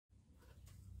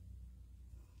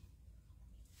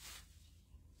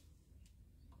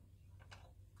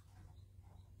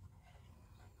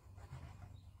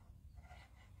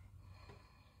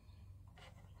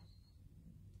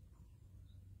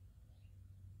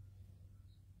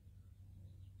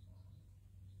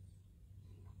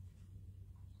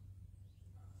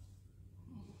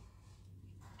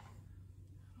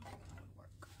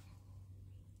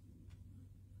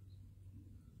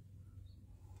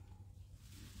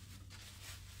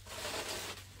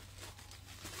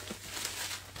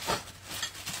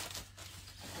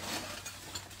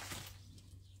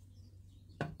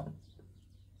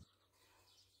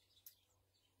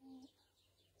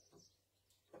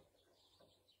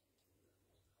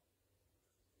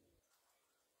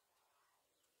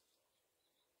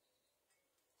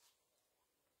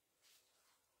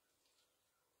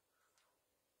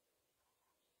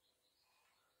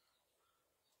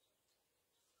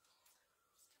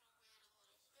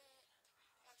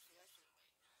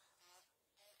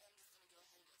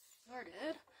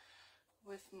started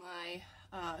with my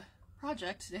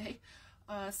project today.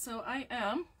 So I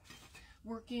am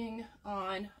working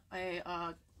on a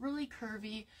really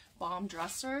curvy bomb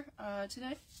dresser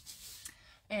today,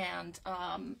 and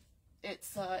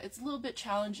it's a little bit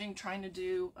challenging trying to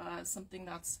do something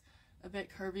that's a bit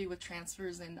curvy with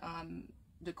transfers and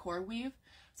decor weave.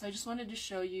 So I just wanted to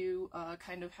show you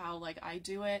kind of how I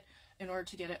do it in order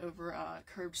to get it over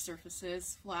curved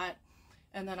surfaces flat.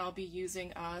 And then I'll be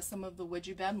using some of the Would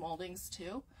You Bend moldings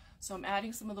too. So I'm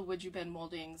adding some of the Would You Bend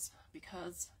moldings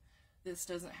because this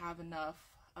doesn't have enough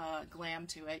glam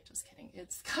to it. Just kidding.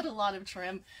 It's got a lot of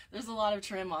trim. There's a lot of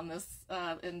trim on this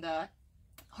in the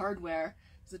hardware.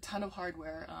 There's a ton of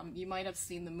hardware. You might have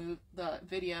seen the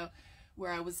video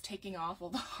where I was taking off all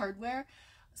the hardware.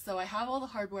 So I have all the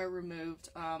hardware removed.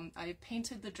 I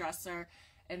painted the dresser,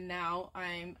 and now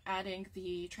I'm adding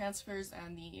the transfers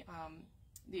and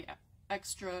the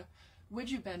extra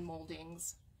Would You Bend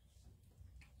moldings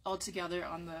all together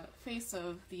on the face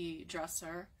of the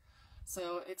dresser.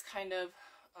 So it's kind of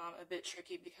a bit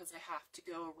tricky because I have to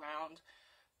go around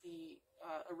the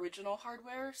original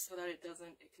hardware so that it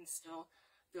can still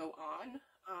go on.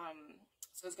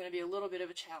 So it's going to be a little bit of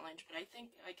a challenge, but I think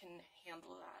I can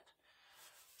handle that.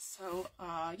 So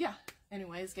yeah,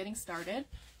 anyways, getting started.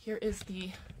 Here is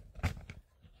the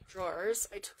drawers.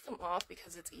 I took them off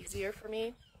because it's easier for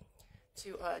me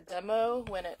to demo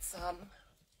when it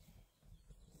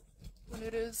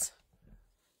is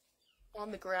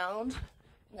on the ground,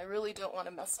 and I really don't want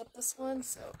to mess up this one,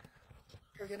 so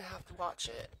you're gonna have to watch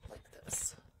it like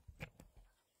this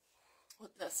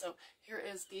with this. So here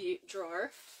is the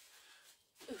drawer.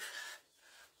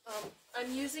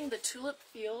 I'm using the Tulip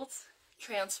Fields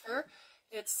transfer.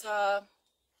 It's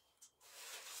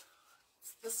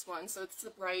this one, so it's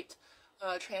the bright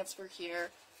transfer here.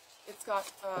 It's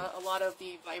got a lot of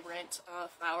the vibrant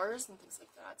flowers and things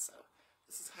like that, so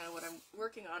this is kind of what I'm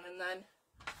working on. And then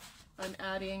I'm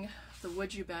adding the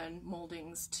Would You Bend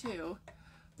moldings too.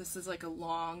 This is like a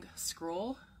long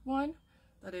scroll one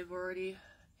that I've already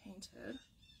painted.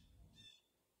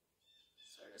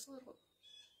 Sorry, there's a little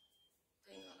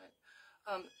thing on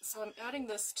it. So I'm adding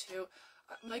this too.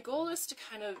 My goal is to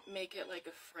kind of make it like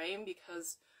a frame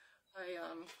because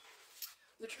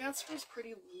the transfer is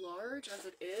pretty large as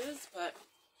it is, but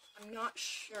I'm not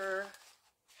sure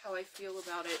how I feel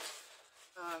about it,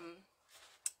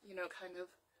 you know, kind of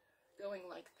going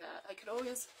like that. I could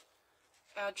always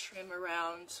add trim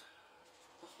around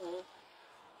the whole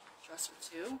dresser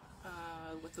too,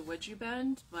 with the Would You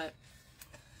Bend, but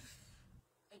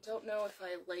I don't know if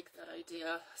I like that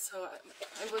idea. So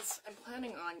I'm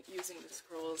planning on using the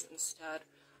scrolls instead,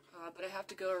 but I have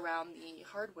to go around the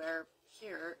hardware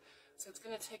here, so it's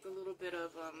going to take a little bit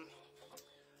of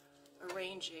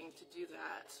arranging to do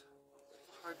that with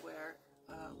the hardware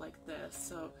like this.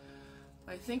 So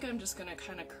I think I'm just going to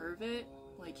kind of curve it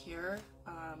like here,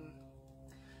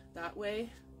 that way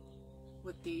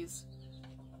with these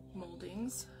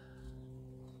moldings.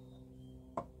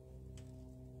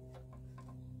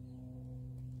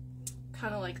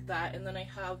 Kind of like that. And then I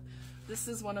have, this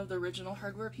is one of the original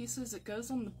hardware pieces. It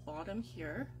goes on the bottom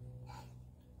here.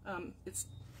 It's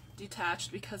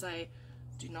detached because I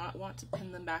do not want to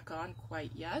pin them back on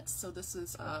quite yet. So this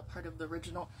is part of the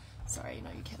original. Sorry, no,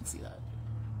 you can't see that.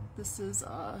 This is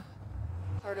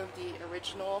part of the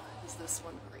original. Is this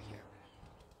one right here?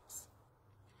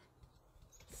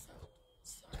 So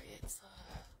sorry, it's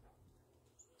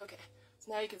okay.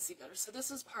 So now you can see better. So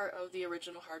this is part of the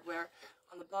original hardware.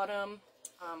 On the bottom,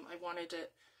 I wanted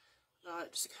it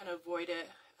just to kind of avoid it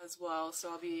as well. So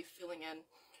I'll be filling in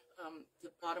the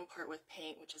bottom part with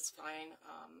paint, which is fine.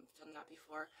 Done that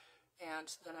before. And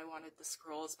then I wanted the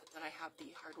scrolls, but then I have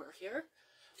the hardware here.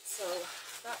 So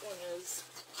that one is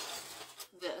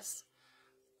this.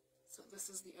 So this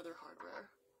is the other hardware.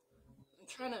 I'm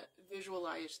trying to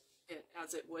visualize it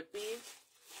as it would be,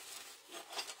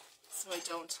 so I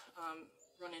don't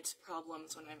run into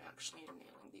problems when I'm actually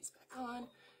nailing these back on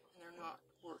and they're not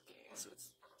working. So it's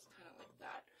kind of like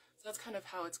that. So that's kind of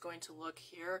how it's going to look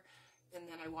here. And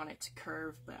then I want it to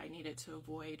curve, but I need it to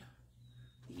avoid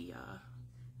the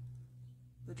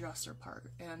dresser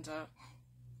part. And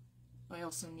I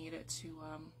also need it to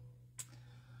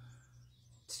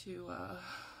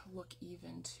look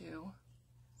even too.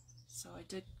 So I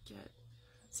did get,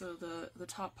 so the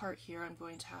top part here I'm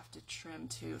going to have to trim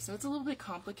too. So it's a little bit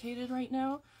complicated right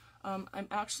now. I'm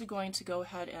actually going to go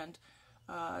ahead and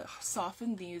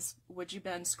soften these Would You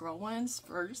Bend scroll ones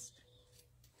first.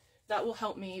 That will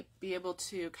help me be able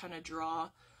to kind of draw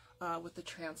with the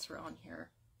transfer on here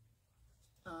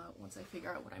once I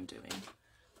figure out what I'm doing.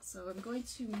 So I'm going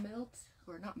to melt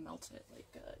or not melt it,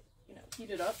 like, you know, heat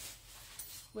it up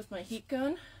with my heat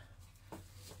gun.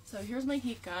 So here's my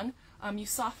heat gun. You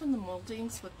soften the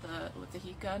moldings with the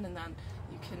heat gun, and then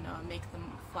you can make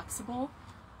them flexible.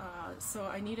 So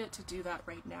I need it to do that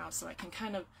right now, so I can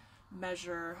kind of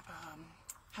measure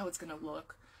how it's going to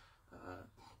look.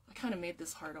 I kind of made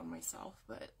this hard on myself,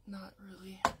 but not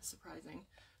really surprising.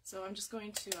 So I'm just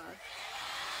going to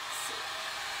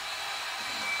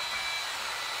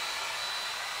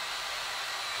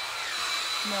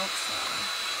melt,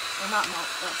 or not melt,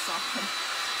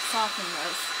 soften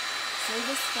this. So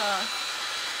just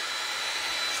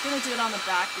going to do it on the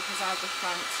back because I have the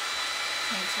front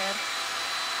painted.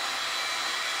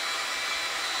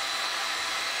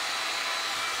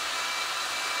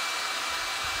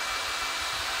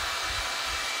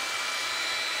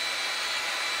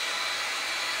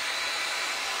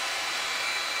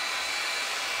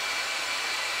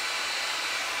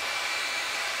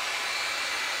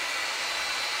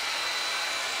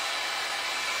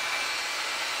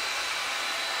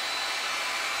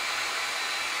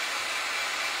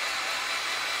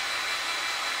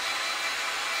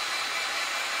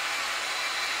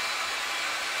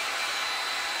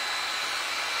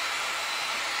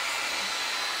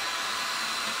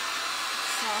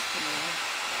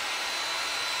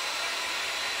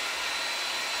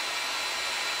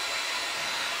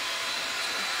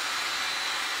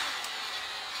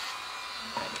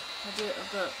 I'll do it a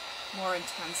bit more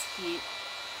intense heat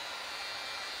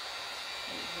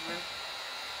right here.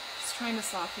 Just trying to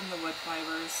soften the wood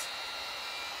fibers.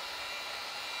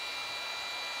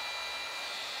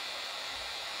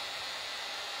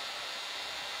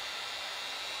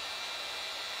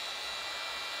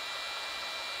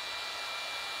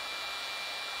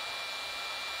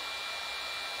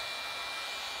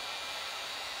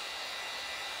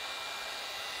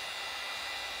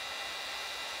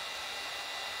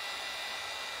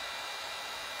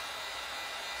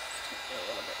 A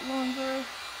little bit longer.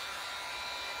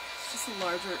 It's just a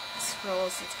larger scroll,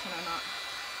 so it's kind of not.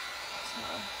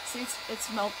 See, it's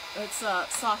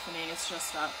softening. It's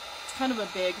just it's kind of a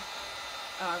big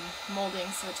molding,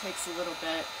 so it takes a little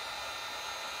bit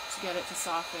to get it to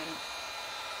soften.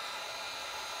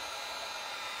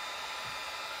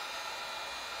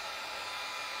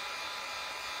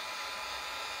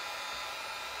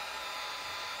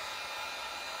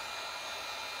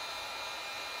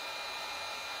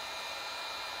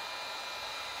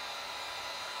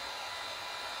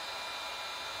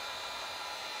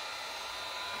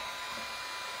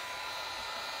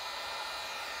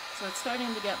 So it's starting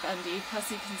to get bendy,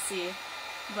 as you can see,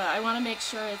 but I want to make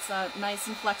sure it's nice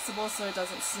and flexible so it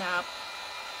doesn't snap.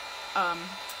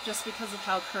 Just because of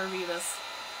how curvy this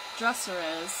dresser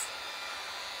is,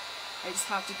 I just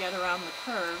have to get around the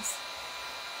curves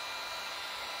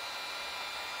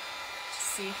to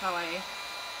see how I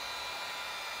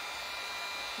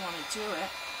want to do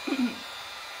it.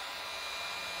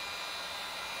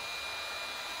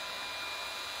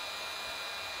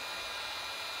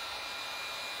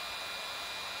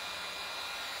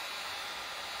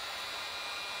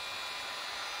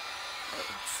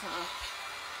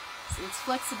 See, it's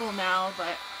flexible now,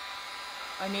 but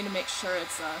I need to make sure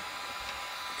it's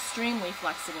extremely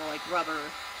flexible, like rubber.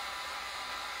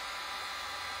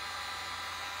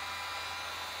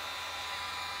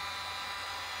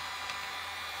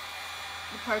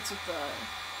 The parts with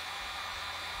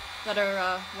that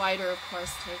are wider, of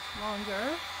course, take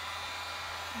longer.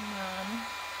 And then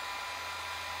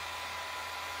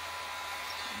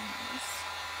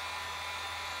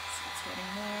so it's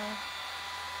getting there.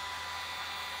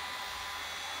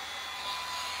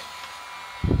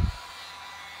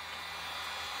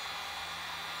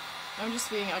 I'm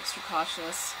just being extra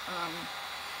cautious.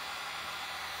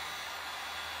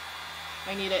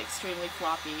 I need it extremely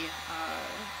floppy.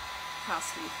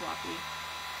 Has to be floppy.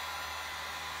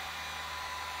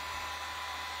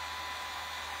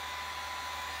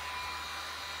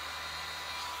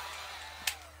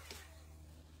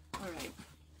 Alright,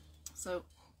 so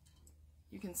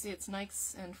you can see it's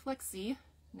nice and flexy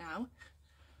now.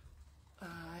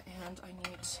 And I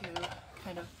need to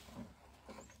kind of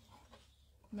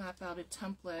map out a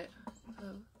template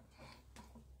of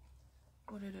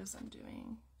what it is I'm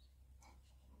doing.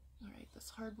 Alright, this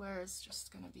hardware is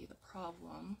just going to be the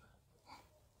problem.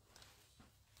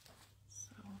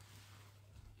 So,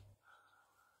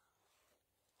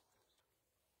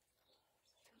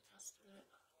 adjusted it.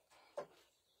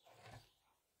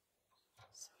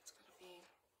 So it's going to be,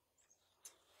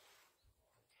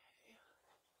 okay,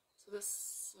 so this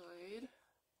side,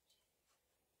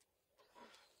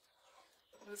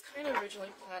 I was kind of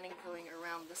originally planning going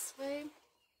around this way,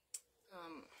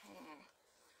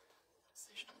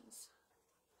 Decisions.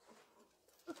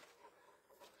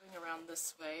 Going around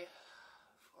this way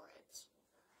for it.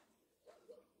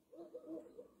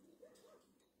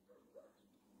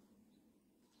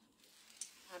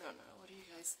 I don't know. What do you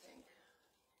guys think?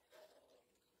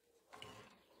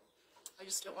 I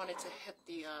just don't want it to hit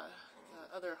the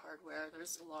other hardware.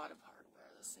 There's a lot of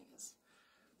hardware. This thing is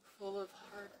full of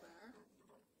hardware.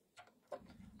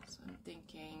 So I'm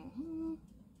thinking,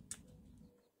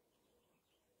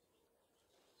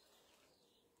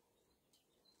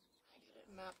 I get it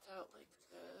mapped out like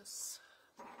this.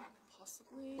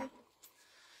 Possibly. I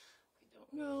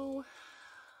don't know.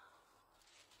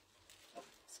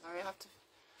 Sorry, I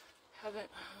haven't.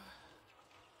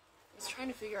 I was trying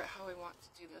to figure out how I want to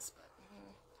do this, but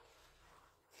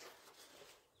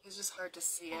it's just hard to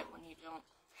see it when you don't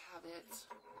have it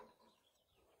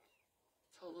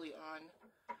totally on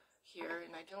here,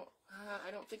 and I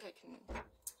don't think I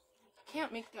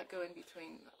can't make that go in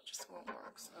between. That just won't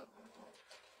work. So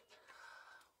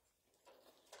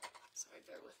sorry,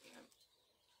 bear with me.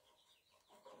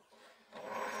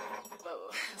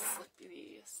 Whoa,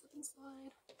 slippy slip and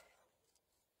slide.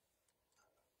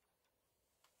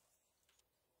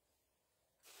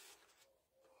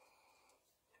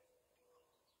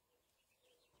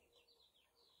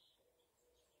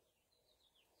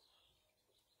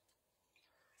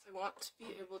 I want to be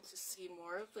able to see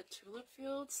more of the tulip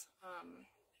fields.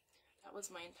 That was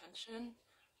my intention.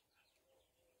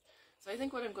 So I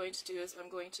think what I'm going to do is I'm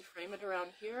going to frame it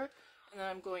around here, and then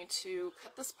I'm going to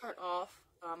cut this part off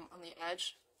on the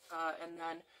edge, and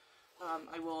then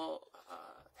I will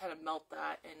kind of melt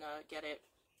that and get it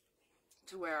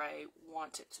to where I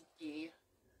want it to be.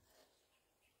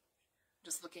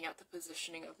 Just looking at the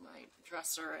positioning of my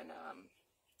dresser, and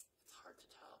it's hard to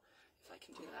tell if I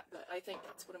can do that, but I think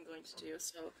that's what I'm going to do.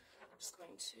 So I'm just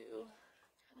going to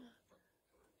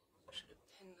kind of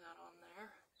pin that on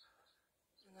there,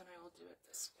 and then I will do it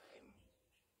this way.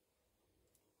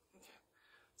 Okay,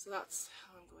 so that's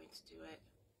how I'm going to do it.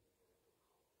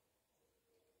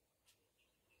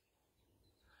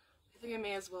 I think I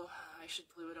may as well, I should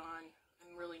glue it on.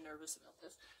 I'm really nervous about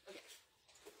this. Okay,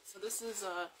 so this is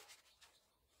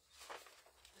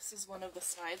one of the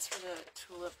sides for the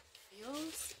tulip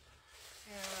fields,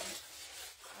 and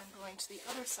I'm going to the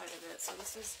other side of it. So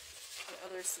this is the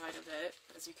other side of it,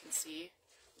 as you can see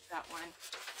with that one.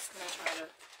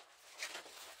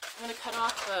 I'm going to cut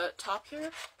off the top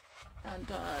here, and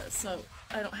so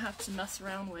I don't have to mess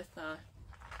around with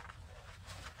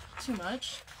too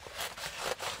much.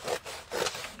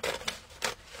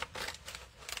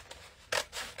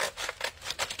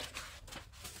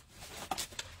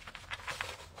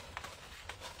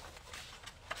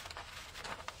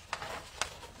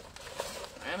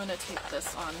 I'm going to tape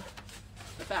this on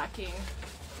the backing.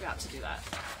 Forgot to do that.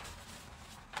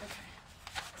 Okay.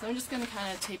 So I'm just going to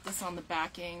kind of tape this on the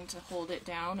backing to hold it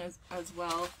down as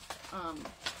well.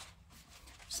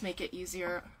 Just make it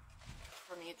easier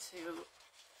for me to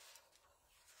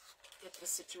get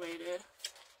this situated.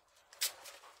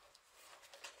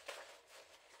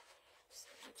 Just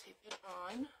going to tape it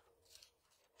on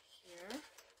here.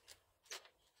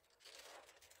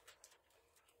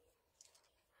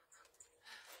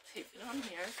 Tape it on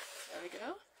here. There we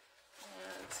go.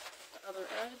 And the other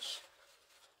edge.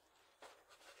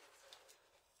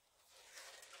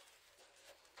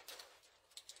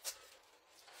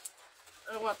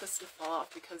 I don't want this to fall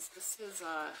off because this is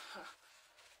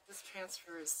this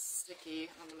transfer is sticky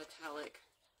on the metallic.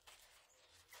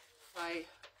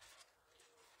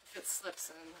 If it slips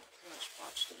in, I pretty much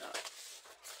botched it up.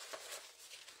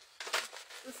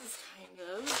 This is kind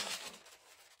of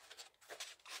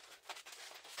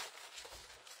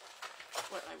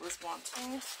what I was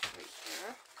wanting right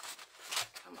here.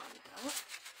 Come on now.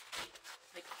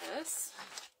 Like this.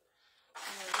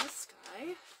 And then this guy,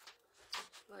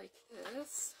 like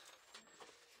this.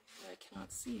 That I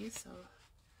cannot see, so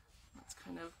that's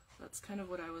kind of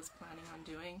what I was planning on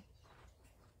doing.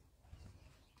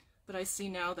 But I see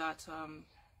now that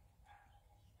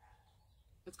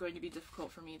it's going to be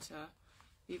difficult for me to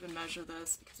even measure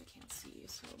this because I can't see,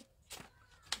 so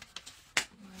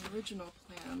my original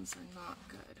plans are not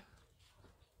good.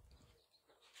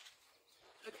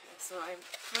 Okay, so I'm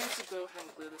trying to go ahead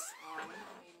and glue this on. I'm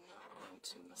not going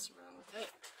to mess around with it.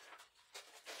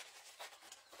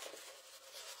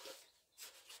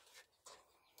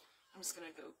 I'm just going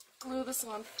to go glue this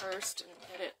on first and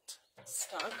get it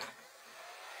stuck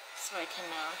so I can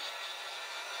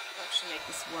actually make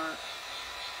this work.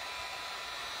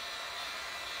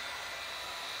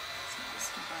 So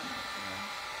just combine right there.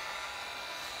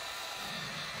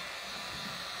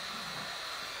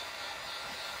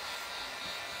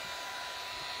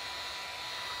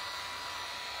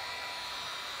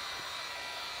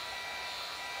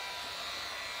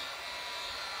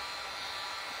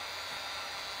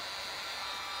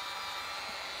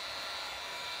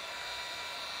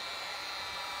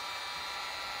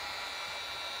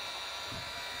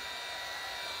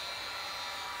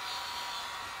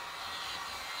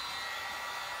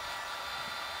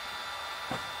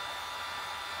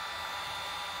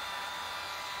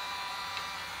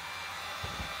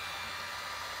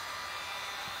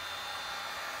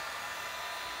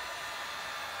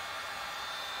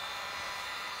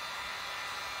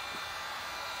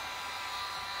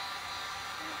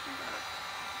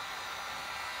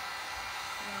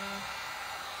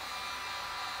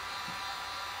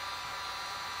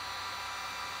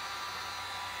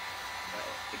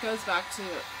 it goes back to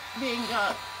being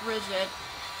rigid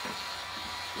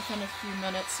within a few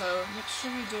minutes, so make sure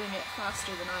you're doing it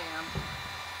faster than I am.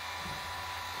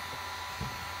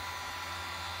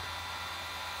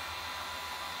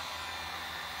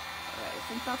 Alright, I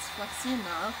think that's flexy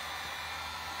enough.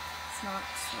 It's not,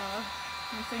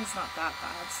 anything's not that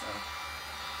bad, so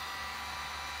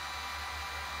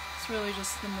it's really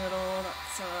just the middle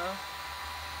that's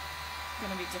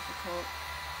gonna be difficult.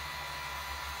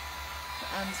 The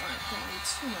ends aren't gonna be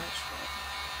too much, but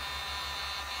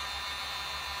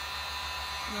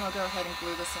then I'll go ahead and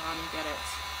glue this on and get it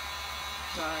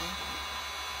done.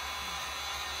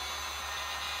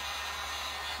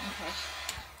 Okay.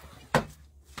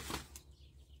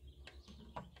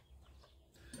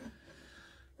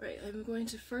 Right, I'm going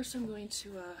to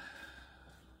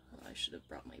I should have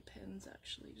brought my pins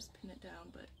actually, just pin it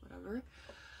down, but whatever.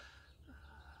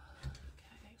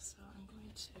 Okay, so I'm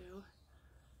going to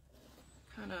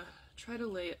kind of try to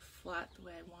lay it flat the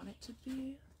way I want it to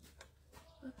be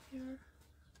up here.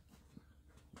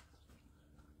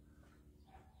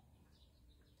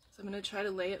 So I'm going to try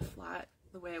to lay it flat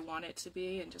the way I want it to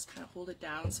be and just kind of hold it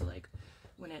down so like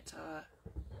when it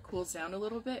cools down a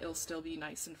little bit, it'll still be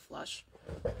nice and flush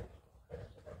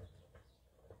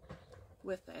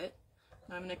with it.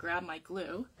 Now I'm going to grab my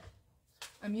glue.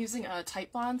 I'm using a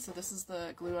Type Bond, so this is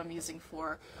the glue I'm using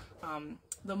for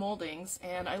the moldings,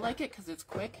 and I like it because it's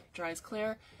quick, dries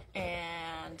clear,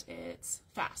 and it's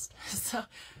fast. So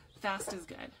fast is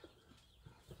good.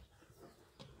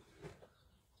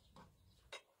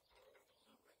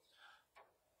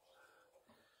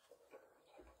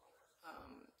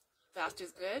 Fast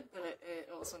is good, but it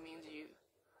also means you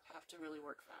have to really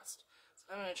work fast.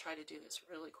 So I'm going to try to do this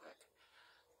really quick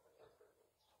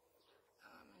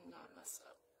and not mess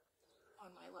up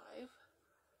on my live.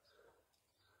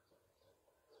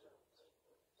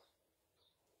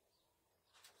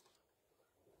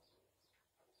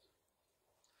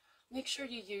 Make sure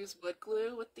you use wood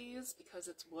glue with these because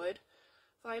it's wood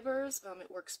fibers.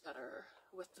 It works better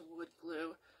with the wood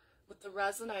glue. With the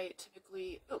resin, I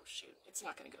typically, oh shoot, it's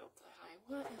not going to go that high.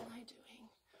 What am I doing?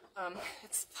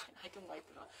 It's fine, I can wipe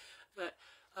it off. But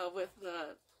with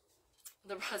the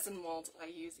resin mold, I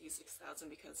use E6000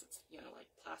 because it's, you know, like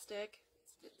plastic.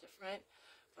 It's a bit different.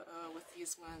 But with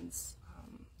these ones, I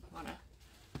want to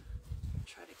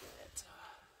try to get it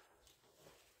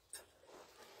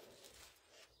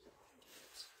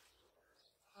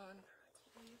on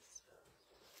correctly.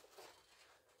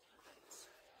 So, I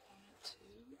want it to.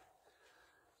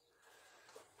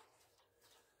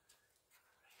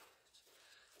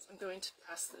 I'm going to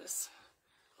press this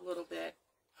a little bit.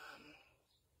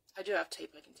 I do have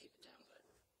tape, I can tape it down,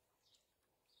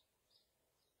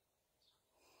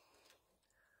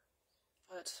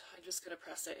 but I'm just going to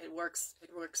press it. It works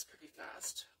pretty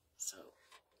fast. So,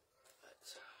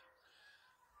 but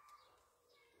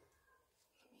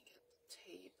let me get the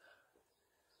tape.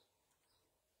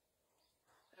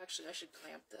 Actually, I should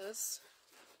clamp this.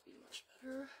 That would be much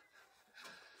better.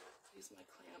 Use my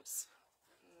clamps.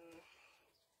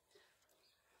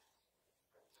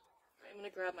 I'm going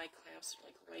to grab my clamps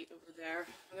like right over there.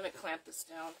 I'm going to clamp this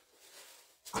down.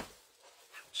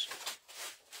 Ouch.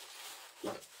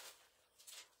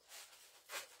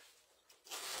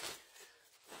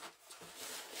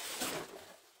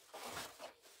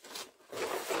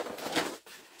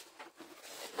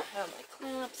 I have my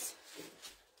clamps.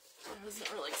 I wasn't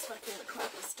really expecting to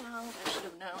clamp this down. I should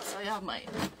have known. So I have my,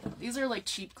 these are like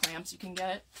cheap clamps you can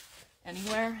get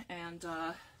anywhere, and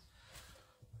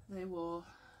they will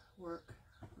work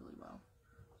really well.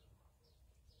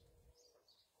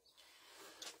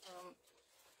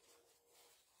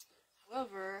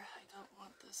 However, I don't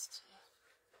want this to get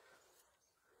the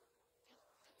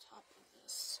top of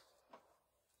this.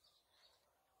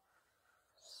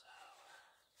 So,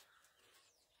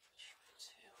 try to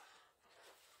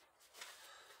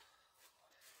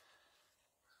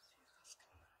see if this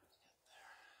can get there.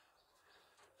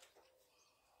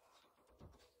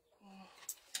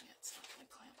 Dang it, it's not going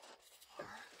to clamp that far.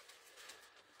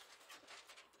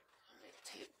 Alright,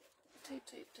 tape.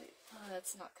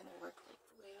 That's not going to work like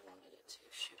the way I wanted it to.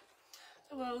 Shoot.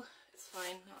 Oh well, it's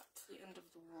fine. Not the end of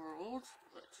the world,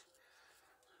 but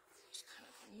it's kind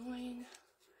of annoying.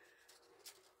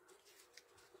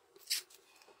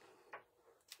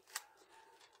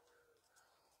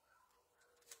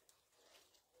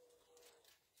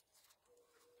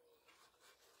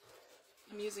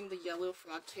 I'm using the yellow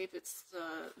frog tape. It's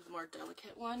the more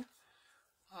delicate one.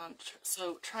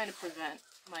 So trying to prevent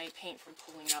my paint from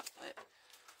pulling up, but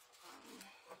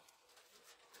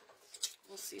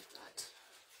we'll see if that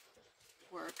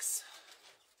works.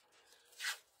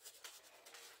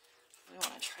 I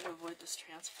want to try to avoid this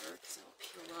transfer because it'll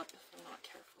peel up if I'm not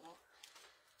careful.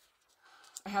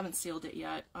 I haven't sealed it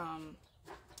yet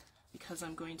because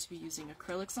I'm going to be using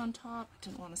acrylics on top.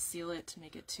 Didn't want to seal it to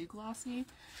make it too glossy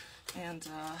and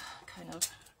kind of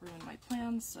ruin my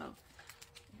plans, so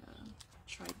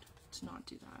tried to not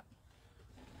do that.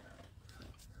 But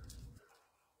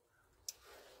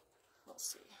we'll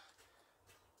see.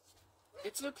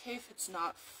 It's okay if it's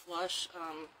not flush.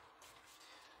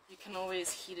 You can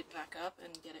always heat it back up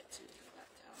and get it to go back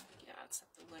down. Yeah, it's at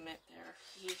the limit there.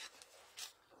 Heat.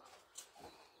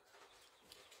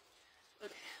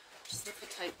 Okay, just let the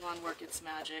Titebond work its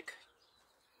magic.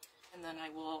 And then I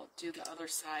will do the other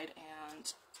side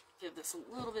and give this a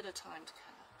little bit of time to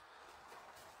kind of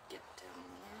get down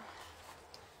there.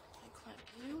 Can I clamp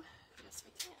you? Yes,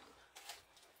 I can.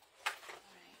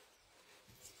 Alright,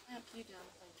 let's clamp you down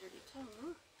with my dirty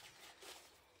toe.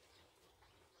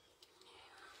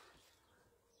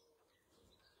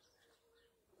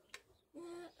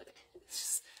 Yeah, okay. It's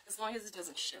just, as long as it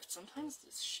doesn't shift. Sometimes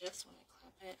this shifts when I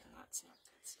clamp it, and that's not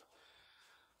good. So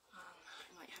I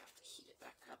might have to heat it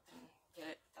back up and get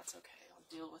it. That's okay. I'll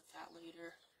deal with that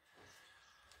later.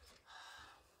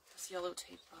 This yellow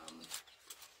tape,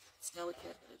 it's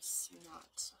delicate, but it's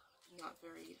not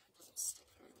very. It doesn't stick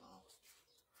very well.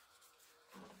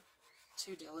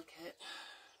 Too delicate.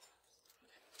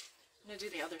 I'm going to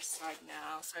do the other side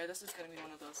now. Sorry, this is going to be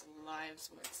one of those lives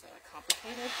where it's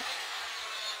complicated.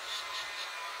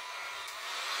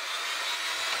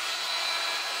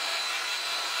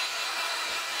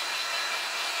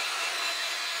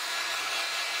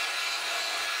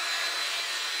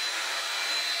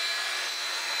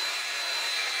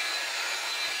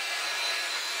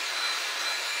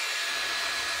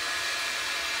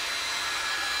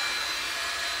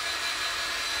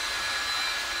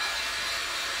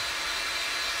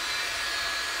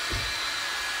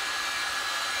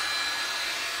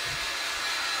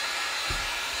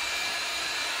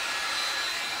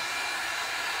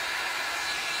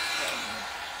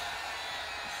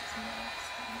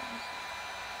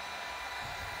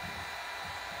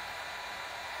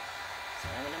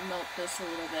 This a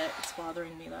little bit. It's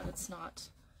bothering me that it's not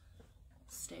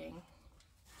staying.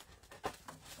 I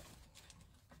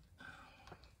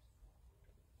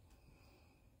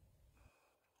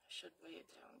should weigh it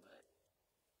down, but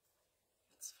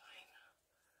it's fine.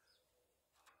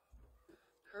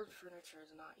 Curved furniture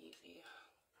is not easy.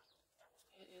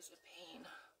 It is a pain.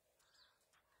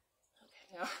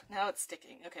 Okay, now it's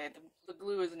sticking. Okay, the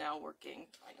glue is now working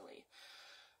finally,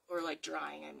 or like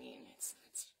drying. I mean, it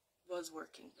was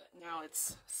working, but now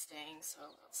it's staying, so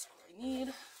that's what I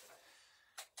need.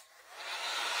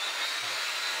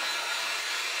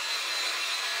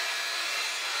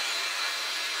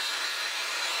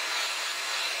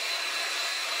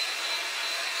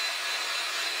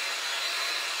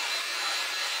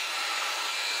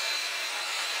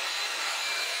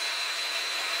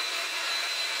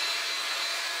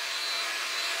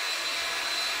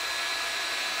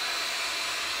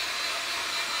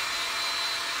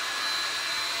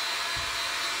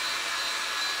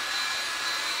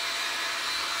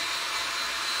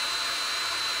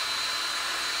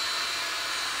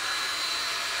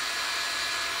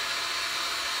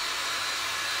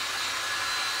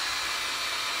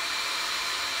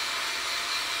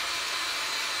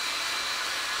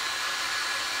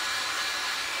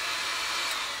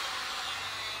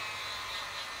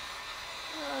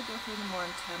 Go through the more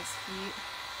intense heat.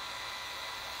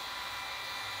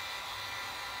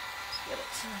 Just get it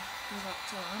to go back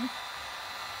down.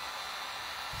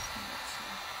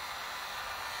 Texture.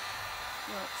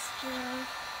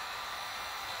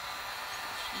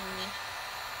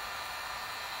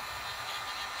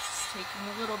 Just taking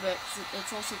a little bit because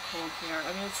it's also cold here.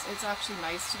 I mean, it's actually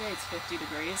nice today. It's 50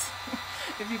 degrees.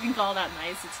 If you can call that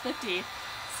nice, it's 50.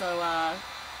 So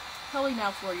probably now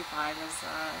 45 as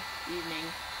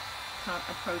evening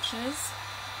approaches,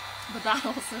 but that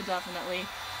also definitely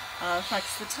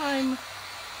affects the time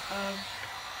of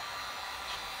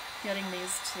getting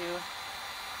these to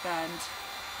bend,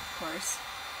 of course.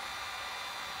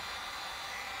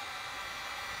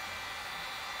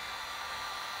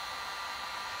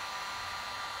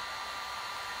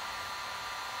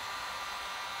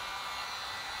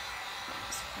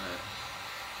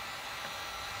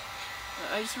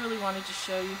 I just really wanted to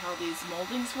show you how these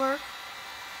moldings work.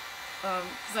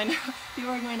 Because I know people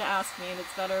are going to ask me, and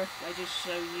it's better if I just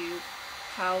show you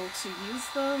how to use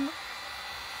them.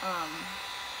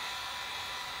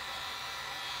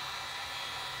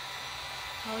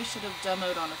 Probably should have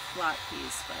demoed on a flat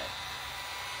piece, but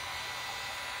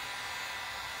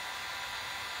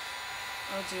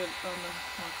I'll do it on the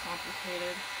more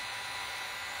complicated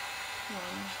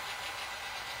one.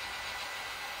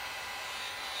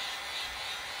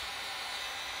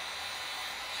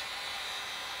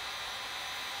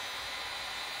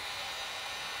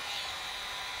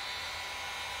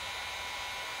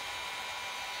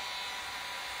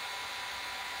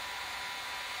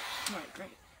 Alright,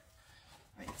 great.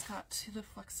 Alright, it's got to the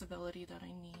flexibility that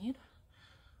I need.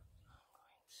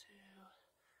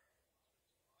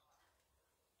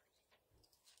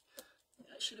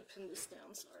 I should have pinned this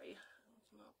down, sorry. I was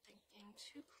not thinking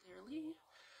too clearly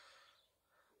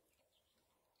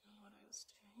on what I was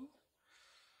doing.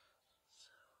 So,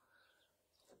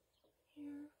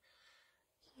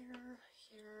 here,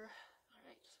 here.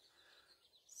 Alright.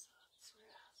 So that's where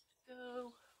it has to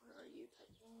go. Where are you,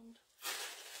 tight wound?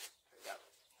 There we go.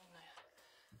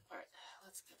 Alright,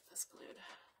 let's get this glued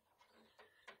down.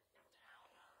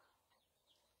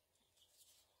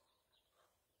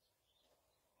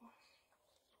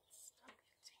 Stop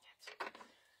getting it.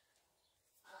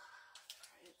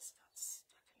 Alright, it's got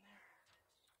stuck in there.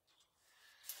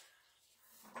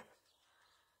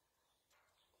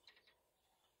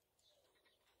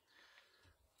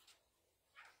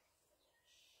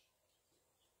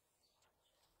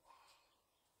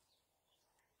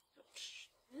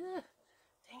 Ugh,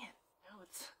 dang it.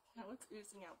 Now it's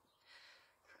oozing out.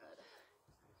 Crud.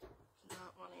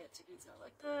 Not wanting it to ooze out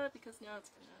like that because now it's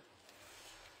gonna.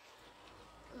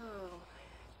 Oh my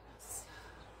goodness.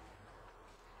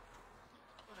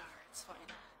 Whatever, it's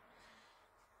fine.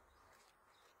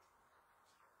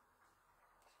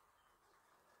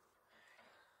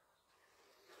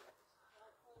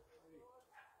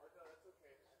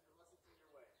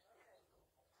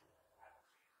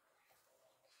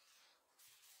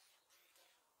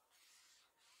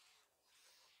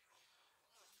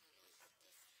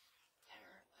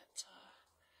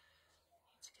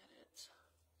 Need to get it.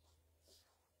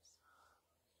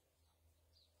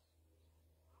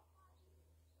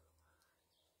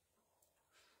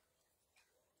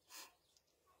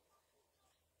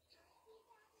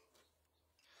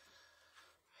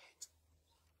 Right.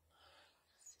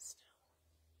 This is down.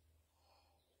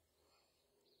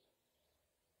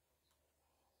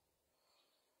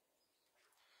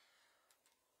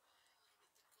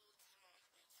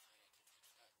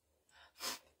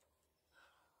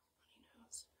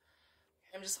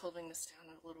 I'm just holding this down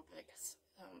a little bit because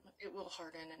it will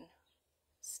harden and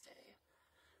stay.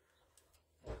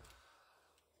 Right.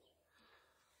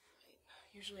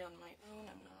 Usually on my own,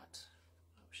 I'm not.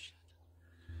 Oh shit.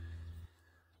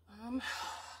 God,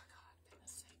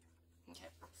 goodness sake. Okay,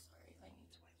 sorry, I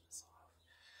need to wipe this off.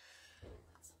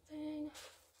 That's the thing.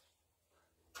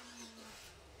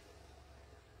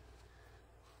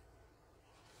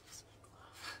 Use my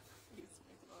glove. Use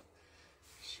my glove.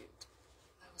 Shoot.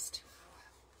 That was too low.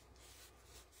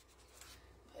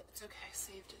 But it's okay, I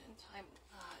saved it in time.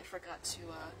 I forgot to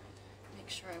make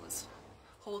sure I was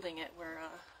holding it where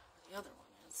the other one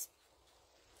is.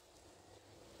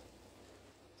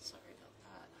 Sorry about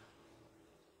that.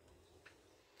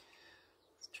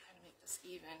 I was trying to make this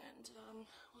even and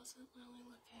wasn't really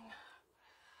looking.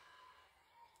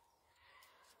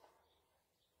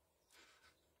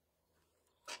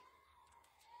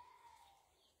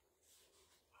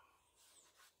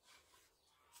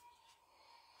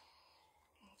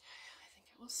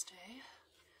 Will stay,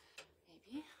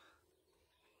 maybe.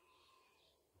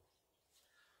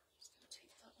 Just gonna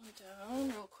take that one down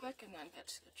real quick and then get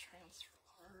to the transfer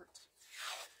part.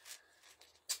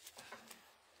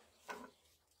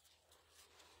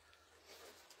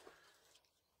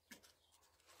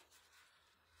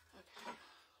 Okay.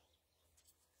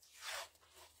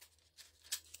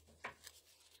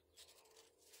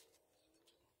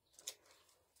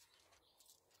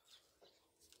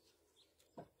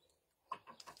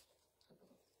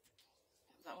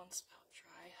 That one's about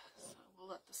dry, so we'll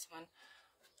let this one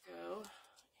go,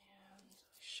 and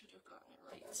I should have gotten it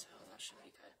right, so that should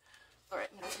be good.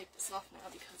 Alright, I'm going to take this off now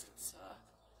because it's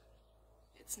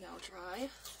now dry.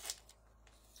 It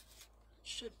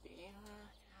should be.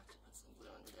 I have to put some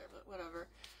glue under there, but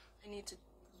whatever. I need to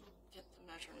get the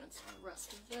measurements on the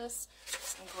rest of this,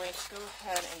 so I'm going to go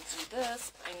ahead and do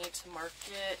this. I need to mark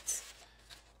it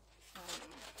a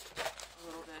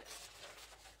little bit.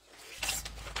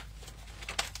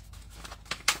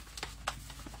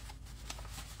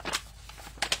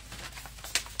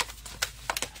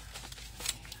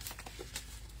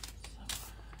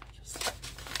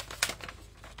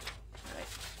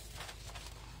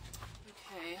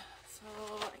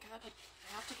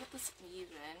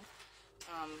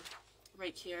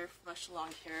 Right here, flush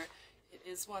along here, it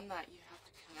is one that you have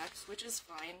to connect, which is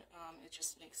fine. It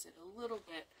just makes it a little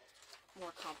bit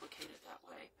more complicated that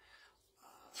way.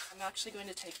 I'm actually going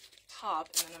to take the top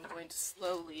and then I'm going to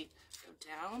slowly go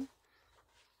down.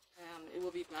 It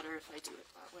will be better if I do it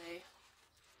that way.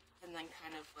 And then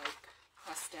kind of like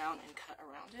press down and cut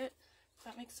around it, if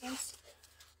that makes sense.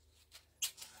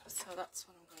 So that's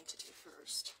what I'm going to do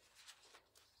first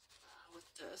with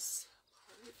this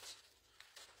part.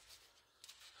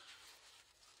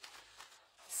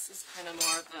 This is kind of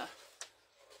more of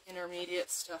the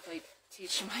intermediate stuff I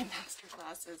teach in my master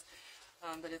classes,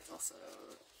 but it's also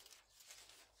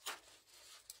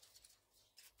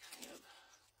kind of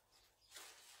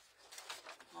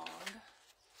long.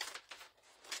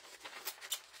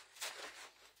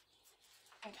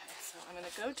 Okay, so I'm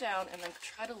going to go down and then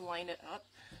try to line it up.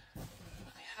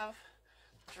 I have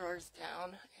drawers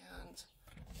down and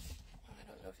I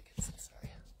don't know if you can see,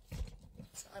 sorry.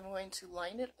 So I'm going to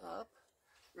line it up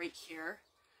right here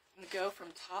and go from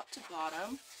top to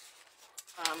bottom.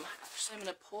 Actually, I'm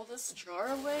going to pull this drawer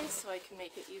away so I can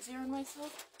make it easier on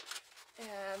myself.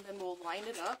 And then we'll line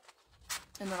it up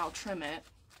and then I'll trim it.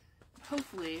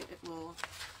 Hopefully it will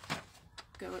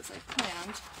go as I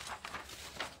planned.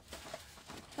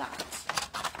 That.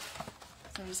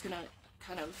 So I'm just going to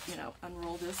kind of, you know,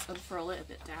 unroll this, unfurl it a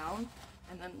bit down,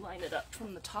 and then line it up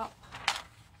from the top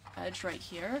edge right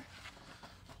here.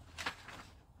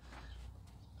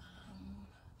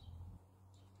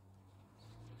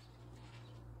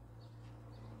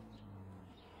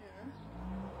 Here.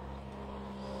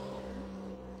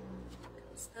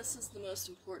 Because this is the most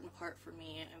important part for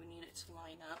me. I need it to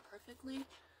line up perfectly,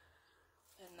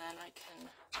 and then I can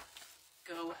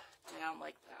go down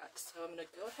like that. So I'm going to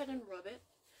go ahead and rub it.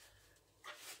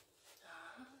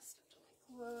 Stepped on my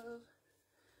glove.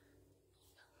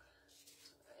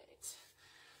 Right.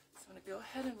 So I'm going to go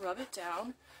ahead and rub it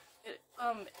down.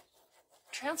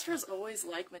 Transfers always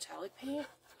like metallic paint.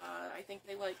 I think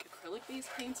they like acrylic-based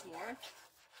paints more.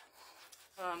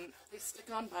 They stick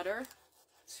on better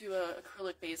to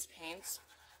acrylic-based paints,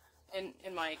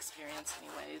 in my experience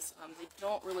anyways. They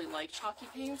don't really like chalky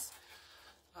paints.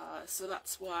 So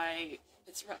that's why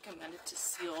it's recommended to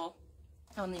seal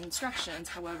on the instructions.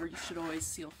 However, you should always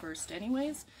seal first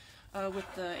anyways with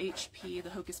the HP, the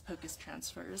Hocus Pocus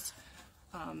transfers,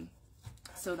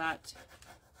 so that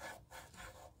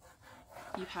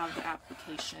you have the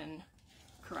application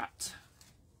correct.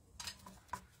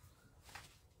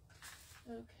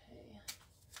 Okay,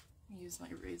 use my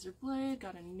razor blade,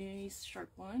 got a nice sharp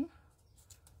one.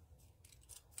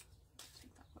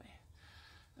 Take that way.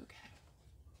 Okay.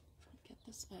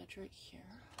 This edge right here.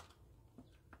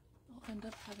 I'll end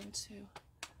up having to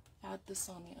add this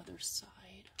on the other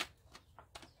side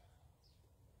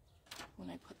when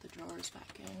I put the drawers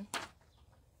back in.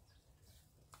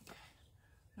 Okay.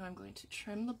 Now I'm going to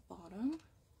trim the bottom.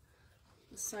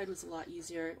 This side was a lot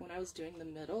easier. When I was doing the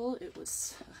middle, it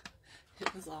was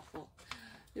awful.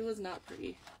 It was not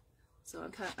pretty. So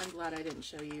I'm glad I didn't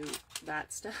show you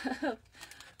that stuff. It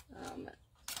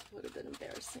would have been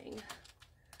embarrassing.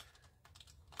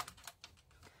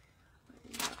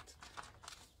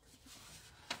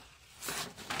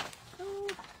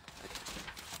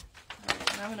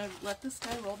 I'm going to let this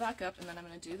guy roll back up, and then I'm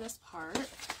going to do this part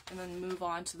and then move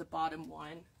on to the bottom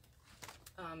one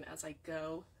as I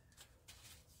go.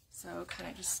 So kind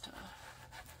of just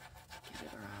get it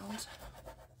around. Just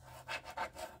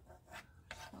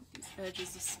want these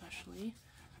edges especially.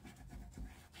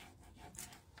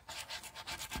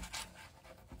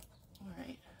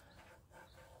 Alright,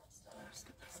 so just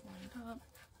get this lined up.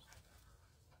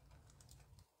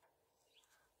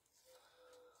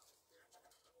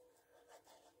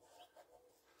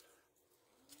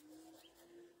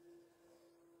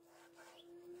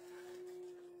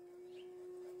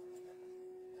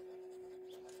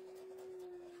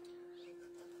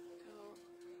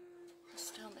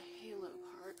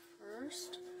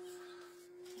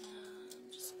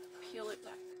 And just peel it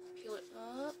back, peel it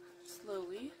up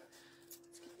slowly.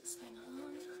 Let's get this thing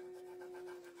on.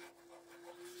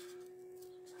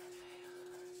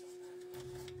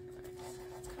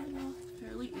 It's coming off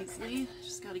fairly easily.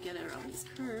 Just got to get it around these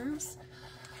curves.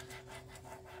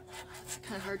 It's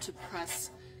kind of hard to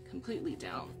press completely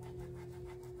down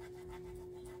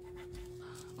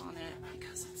on it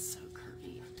because it's so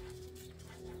curvy.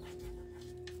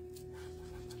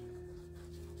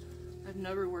 I've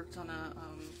never worked on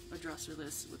a dresser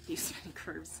this with these many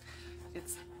curves.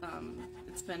 It's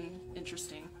been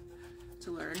interesting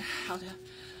to learn how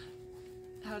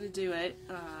to do it,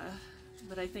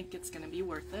 but I think it's going to be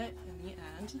worth it in the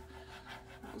end.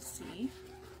 We'll see.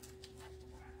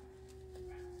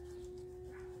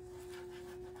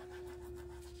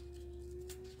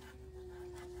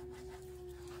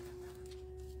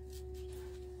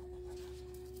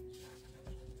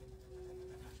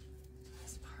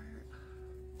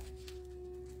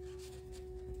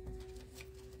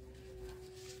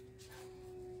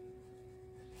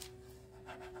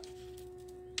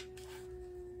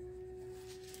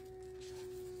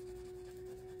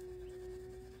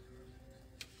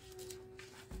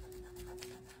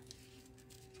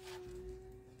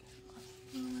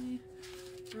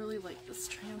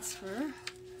 transfer.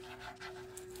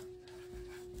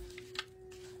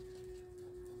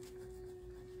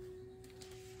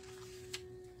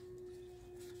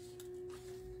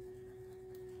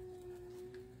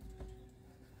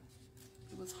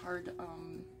 It was hard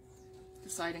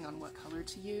deciding on what color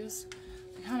to use.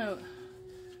 I kind of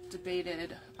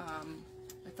debated, I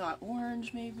thought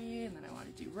orange maybe, and then I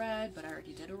wanted to do red, but I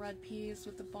already did a red piece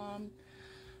with the bomb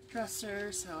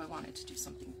dresser, so I wanted to do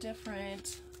something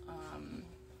different.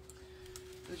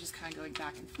 It was just kind of going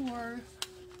back and forth.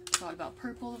 Thought about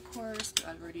purple, of course, but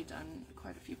I've already done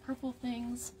quite a few purple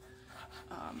things.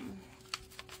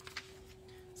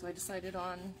 So I decided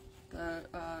on the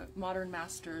Modern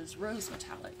Masters Rose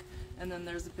Metallic, and then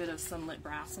there's a bit of sunlit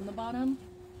brass on the bottom.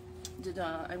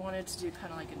 I wanted to do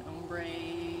kind of like an ombre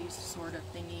sort of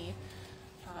thingy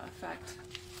effect.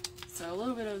 So a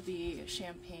little bit of the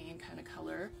champagne kind of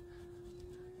color.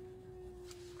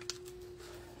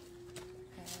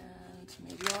 And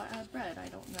maybe I'll add red, I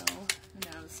don't know, who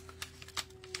knows.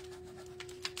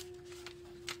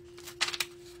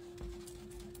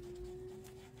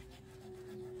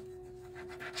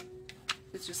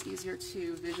 It's just easier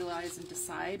to visualize and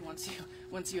decide once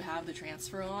you have the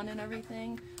transfer on and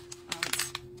everything.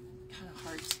 It's kind of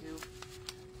hard to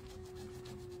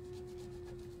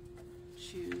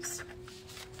choose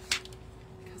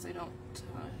because I don't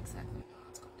exactly know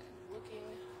what's going on. Looking,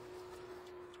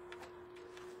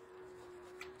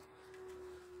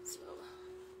 so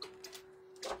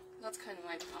that's kind of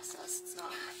my process. It's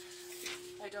not,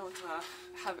 I don't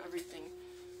have everything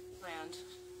planned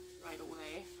right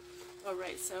away.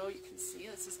 Alright, so you can see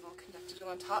this is all connected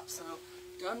on top, so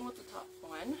done with the top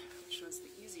one, which was the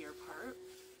easier part,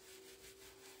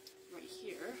 right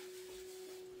here. Alright,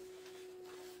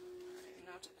 I'm going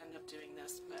to have to end up doing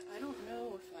this, but I don't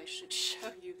know if I should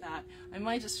show you that. I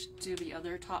might just do the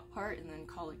other top part and then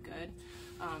call it good,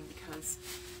 because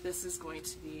this is going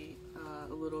to be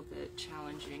a little bit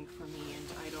challenging for me, and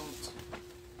I don't,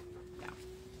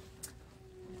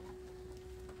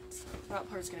 that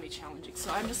part is going to be challenging,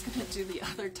 so I'm just going to do the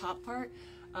other top part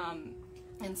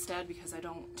instead, because I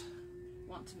don't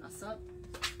want to mess up.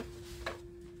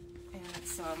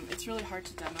 And it's really hard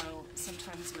to demo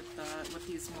sometimes with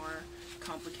these more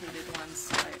complicated ones,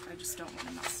 so I just don't want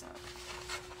to mess up.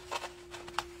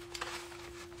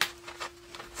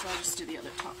 So I'll just do the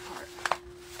other top part.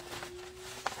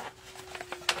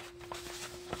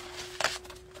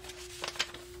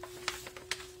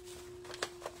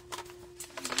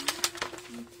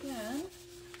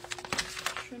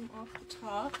 Trim off the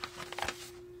top.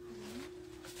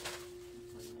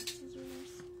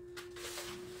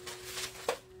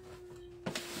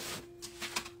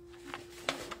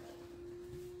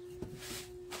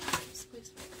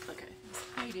 Okay, it's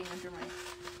hiding under my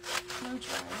blow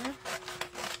dryer.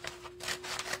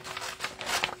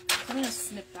 I'm going to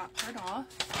snip that part off,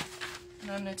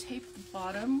 and I'm going to tape the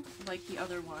bottom like the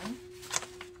other one.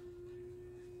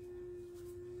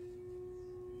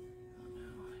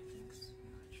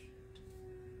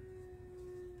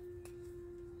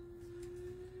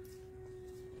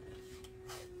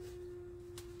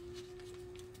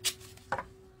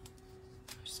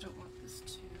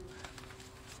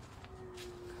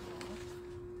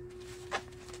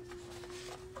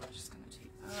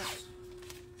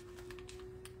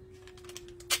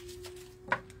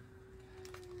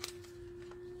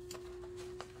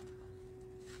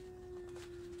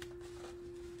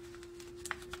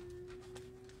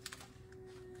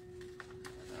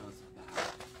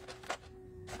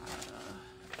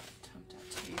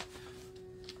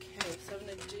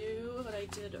 I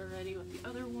did already with the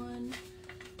other one.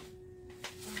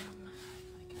 If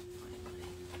I can find my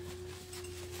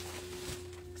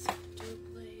dough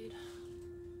blade.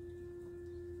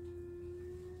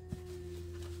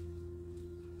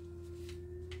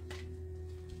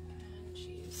 And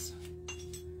cheese.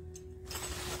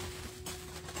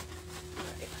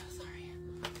 Alright, sorry.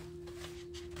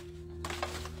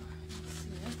 See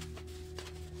it?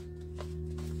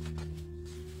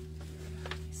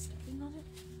 Am I stepping on it?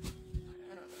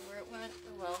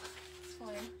 Well, it's fine.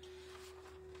 Okay,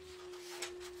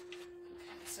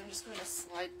 so I'm just going to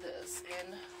slide this in.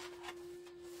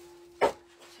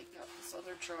 Take out this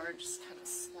other jar, just kind of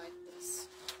slide this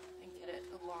and get it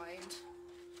aligned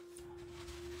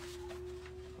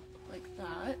like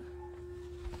that.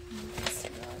 You can see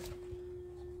that.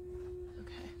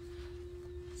 Okay,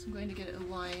 so I'm going to get it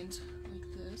aligned like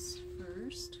this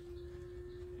first.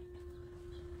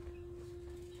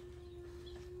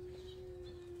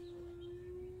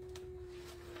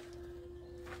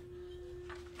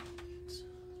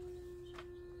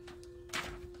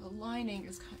 Lining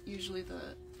is usually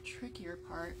the trickier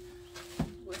part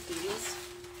with these.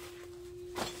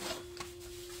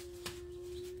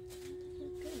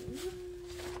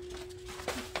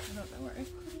 I don't know where I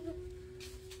put it.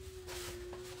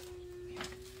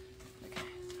 Okay,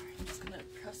 sorry, I'm just gonna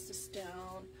press this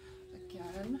down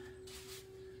again.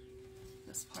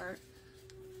 This part.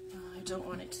 I don't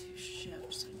want it to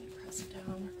shift, so I need to press it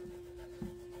down.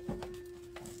 And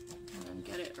then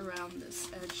get it around this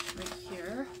edge right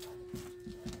here.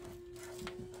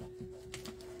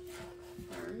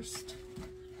 First.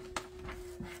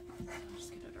 I'll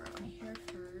just get it around here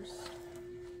first.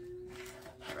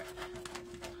 Alright.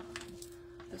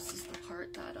 This is the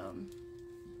part that I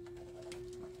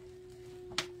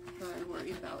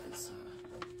worry about is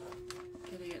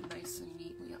getting it nice and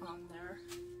neatly on there.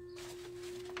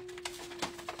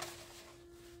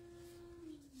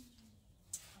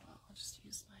 Well, I'll just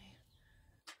use my,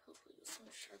 hopefully this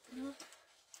one's sharp enough.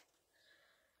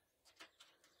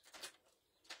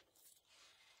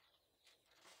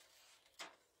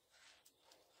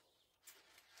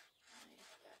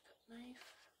 Knife.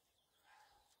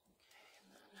 Okay,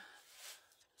 and then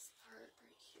this part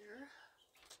right here.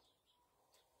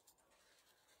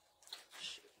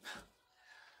 Shoot. There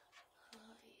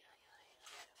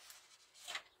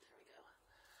we go.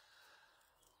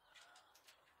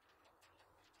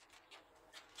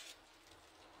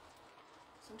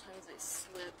 Sometimes I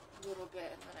slip a little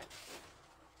bit and then it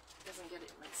doesn't get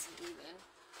it nice and even.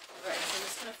 Alright, so I'm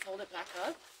just going to fold it back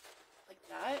up like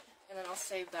that, and then I'll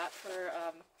save that for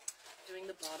doing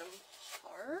the bottom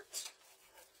part.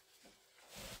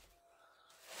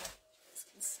 As you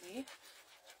can see.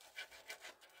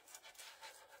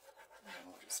 And then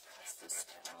we'll just press this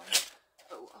down.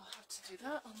 Oh, I'll have to do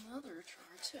that on the other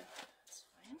drawer too. That's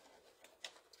fine.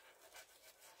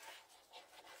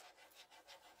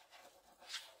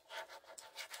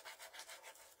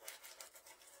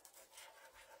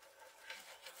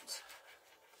 And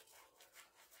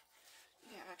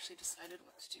yeah, I actually decided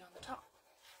what to do on the top.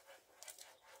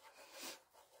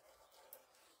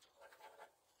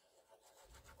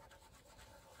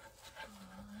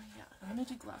 I'm going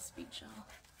to do glass bead gel,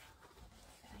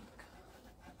 I think.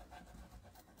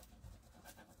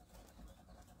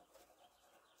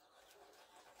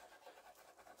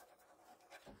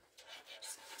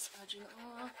 Just get this edging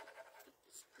off, get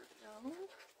this part down.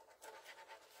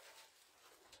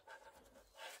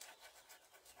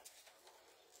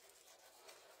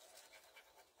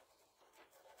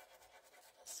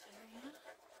 This area.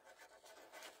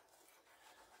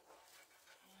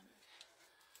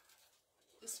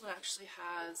 This one actually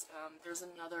has, there's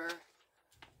another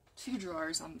 2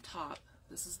 drawers on the top.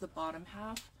 This is the bottom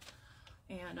half,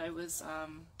 and I was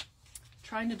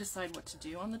trying to decide what to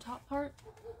do on the top part.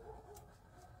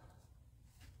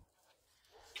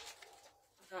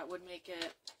 That would make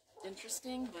it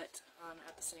interesting, but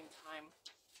at the same time,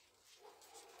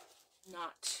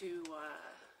 not too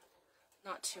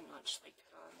much, like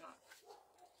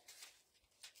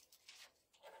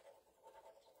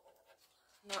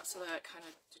not so that it kind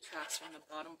of detracts from the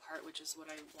bottom part, which is what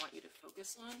I want you to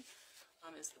focus on,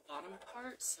 is the bottom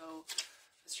part. So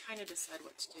I was trying to decide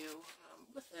what to do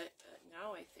with it, but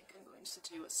now I think I'm going to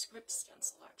do a script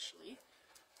stencil, actually.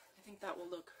 I think that will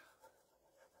look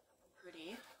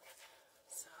pretty.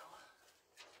 So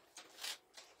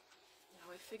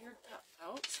now I figured that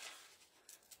out.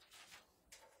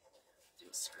 Do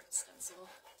a script stencil.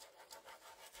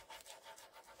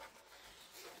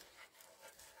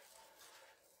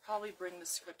 Probably bring the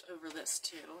script over this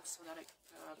too, so that it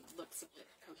looks a bit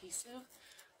cohesive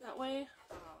that way.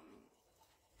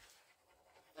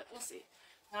 But we'll see.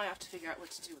 Now I have to figure out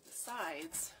what to do with the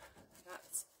sides.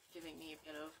 That's giving me a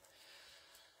bit of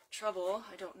trouble.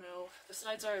 I don't know. The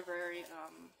sides are very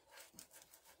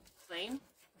plain,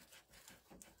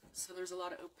 so there's a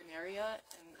lot of open area,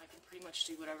 and I can pretty much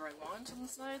do whatever I want on the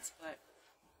sides, but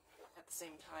at the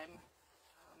same time,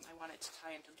 I want it to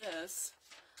tie into this,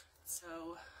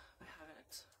 so I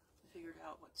haven't figured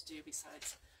out what to do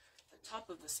besides the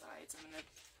top of the sides. I'm going to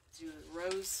do the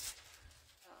rose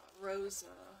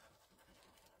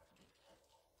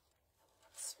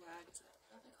swag. Is that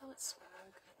what they call it?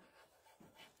 Swag?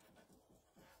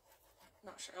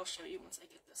 Not sure. I'll show you once I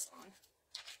get this on.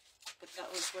 But that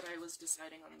was what I was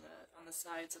deciding on the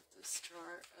sides of this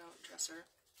dresser.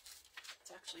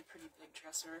 It's actually a pretty big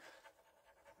dresser.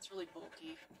 It's really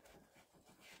bulky.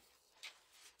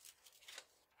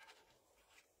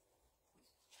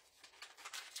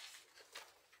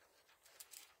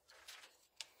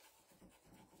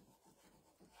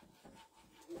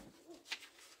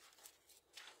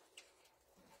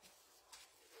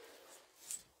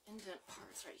 Indent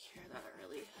parts right here that are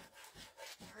really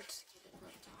hard to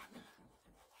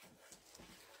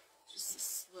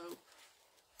slope.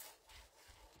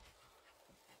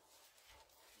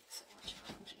 Makes it more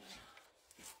challenging.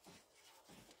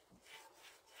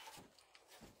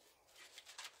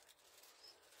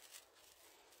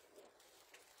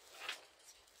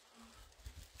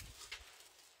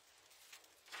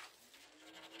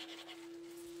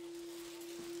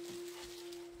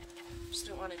 Just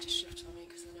don't want it to shift on me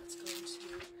because then it's going to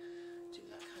do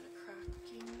that kind of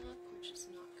cracking look, which is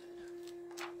not good.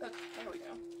 Okay, there we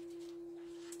go.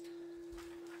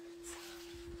 So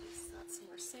place that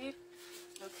somewhere safe.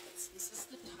 Okay, so this is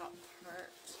the top part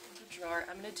of the drawer.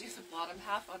 I'm going to do the bottom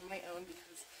half on my own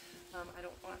because I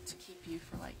don't want to keep you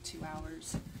for like 2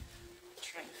 hours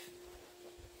trying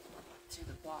to do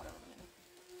the bottom.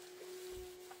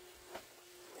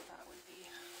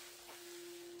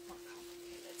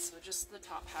 So just the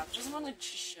top half. Just wanted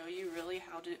to show you really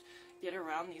how to get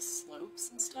around these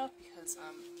slopes and stuff because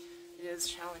it is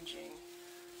challenging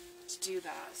to do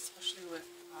that, especially with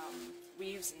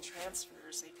weaves and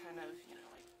transfers. They kind of, you know,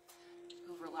 like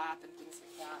overlap and things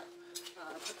like that.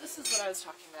 But this is what I was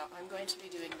talking about. I'm going to be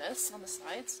doing this on the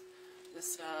sides.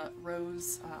 This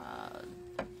rose,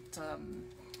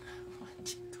 what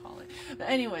do you call it? But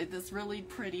anyway, this really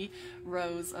pretty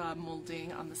rose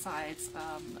molding on the sides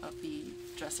of the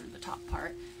dresser, the top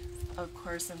part. Of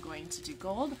course, I'm going to do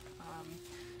gold.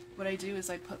 What I do is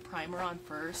I put primer on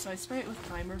first. So I spray it with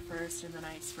primer first, and then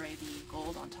I spray the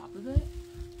gold on top of it.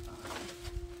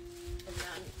 And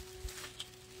then,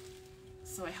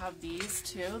 so I have these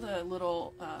too, the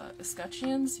little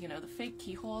escutcheons, you know, the fake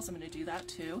keyholes. I'm going to do that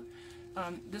too.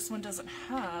 This one doesn't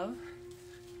have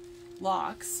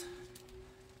locks,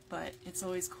 but it's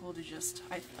always cool to just,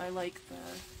 I like the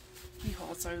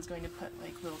keyholes, so I was going to put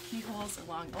like little keyholes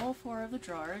along all 4 of the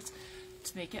drawers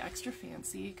to make it extra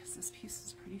fancy, because this piece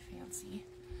is pretty fancy,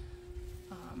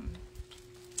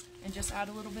 and just add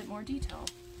a little bit more detail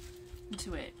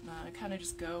into it. Kind of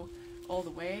just go all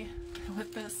the way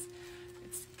with this.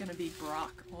 It's gonna be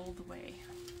Brock all the way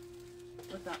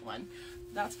with that one.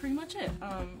 That's pretty much it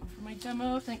for my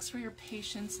demo. Thanks for your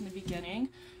patience in the beginning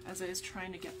as I was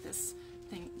trying to get this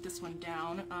one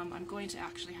down. I'm going to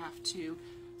actually have to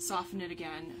soften it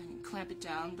again and clamp it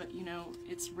down, but you know,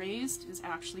 it's raised is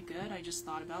actually good. I just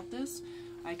thought about this.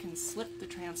 I can slip the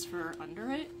transfer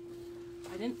under it.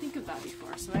 I didn't think of that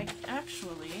before, so I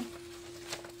actually,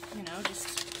 you know,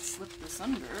 just slip this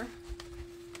under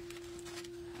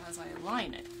as I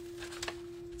align it.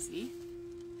 See?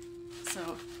 So,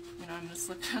 you know, I'm going to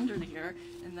slip it under here,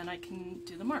 and then I can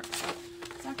do the mark. So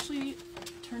it's actually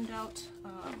turned out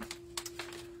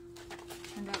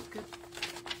good.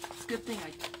 It's a good thing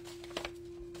I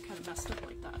kind of messed up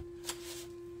like that.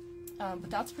 But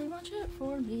that's pretty much it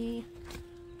for me.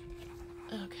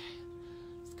 Okay,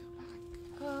 let's go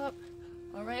back up.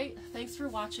 Alright, thanks for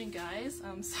watching, guys.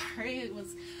 I'm sorry it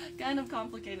was kind of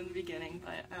complicated in the beginning,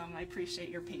 but I appreciate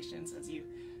your patience as you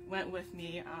went with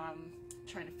me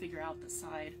trying to figure out the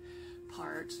side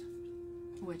part,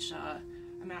 which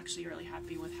I'm actually really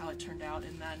happy with how it turned out.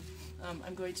 And then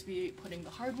I'm going to be putting the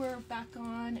hardware back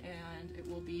on, and it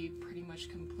will be pretty much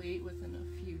complete within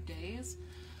a few days.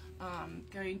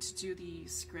 Going to do the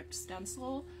script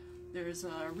stencil. There's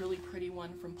a really pretty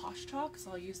one from Posh Chalk,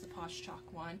 so I'll use the Posh Chalk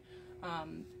one.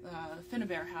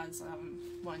 Finnabair has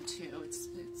one too. It's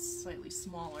slightly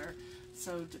smaller,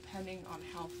 so depending on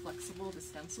how flexible the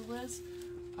stencil is,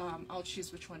 I'll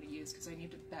choose which one to use, because I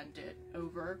need to bend it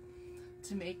over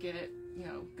to make it, you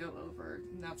know, go over,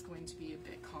 and that's going to be a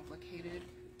bit complicated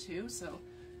too, so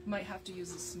I might have to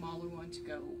use a smaller one to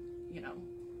go, you know,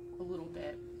 a little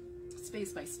bit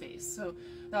space by space. So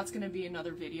that's going to be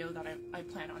another video that I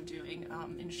plan on doing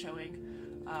and showing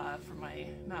for my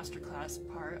masterclass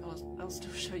part. I'll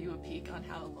still show you a peek on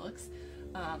how it looks,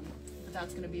 but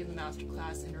that's going to be in the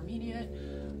masterclass intermediate.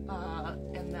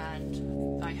 And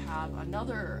then I have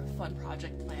another fun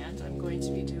project planned. I'm going to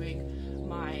be doing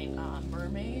my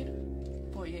mermaid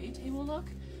foyer table look.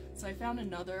 So I found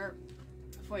another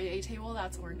foyer table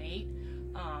that's ornate.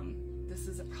 This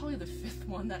is probably the 5th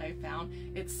one that I found.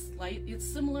 It's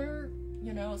similar,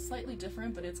 you know, slightly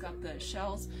different, but it's got the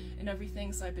shells and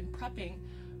everything. So I've been prepping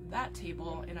that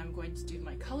table, and I'm going to do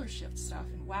my color shift stuff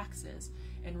and waxes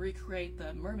and recreate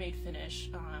the mermaid finish.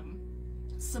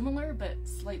 Similar but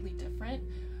slightly different.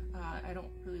 I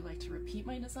don't really like to repeat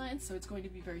my designs, so it's going to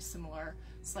be very similar,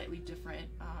 slightly different.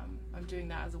 I'm doing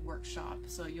that as a workshop,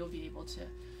 so you'll be able to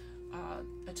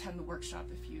attend the workshop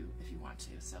if you want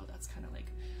to. So that's kind of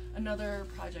like another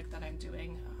project that I'm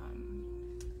doing.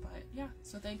 But yeah,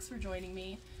 so thanks for joining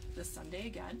me this Sunday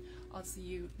again. I'll see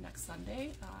you next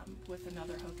Sunday with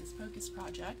another Hocus Pocus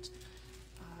project.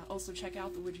 Also check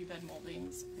out the Would You Bend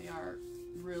moldings. They are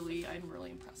I'm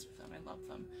really impressed with them. I love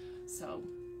them. So,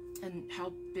 and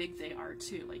how big they are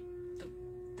too. Like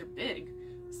they're big,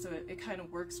 so it kind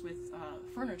of works with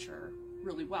furniture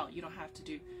really well. You don't have to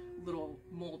do little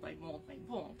mold by mold by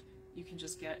mold. You can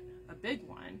just get a big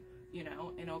one, you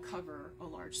know, and it'll cover a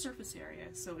large surface area.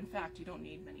 So in fact, you don't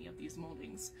need many of these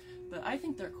moldings, but I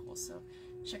think they're cool. So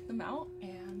check them out,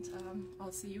 and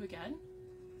I'll see you again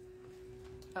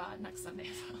next Sunday.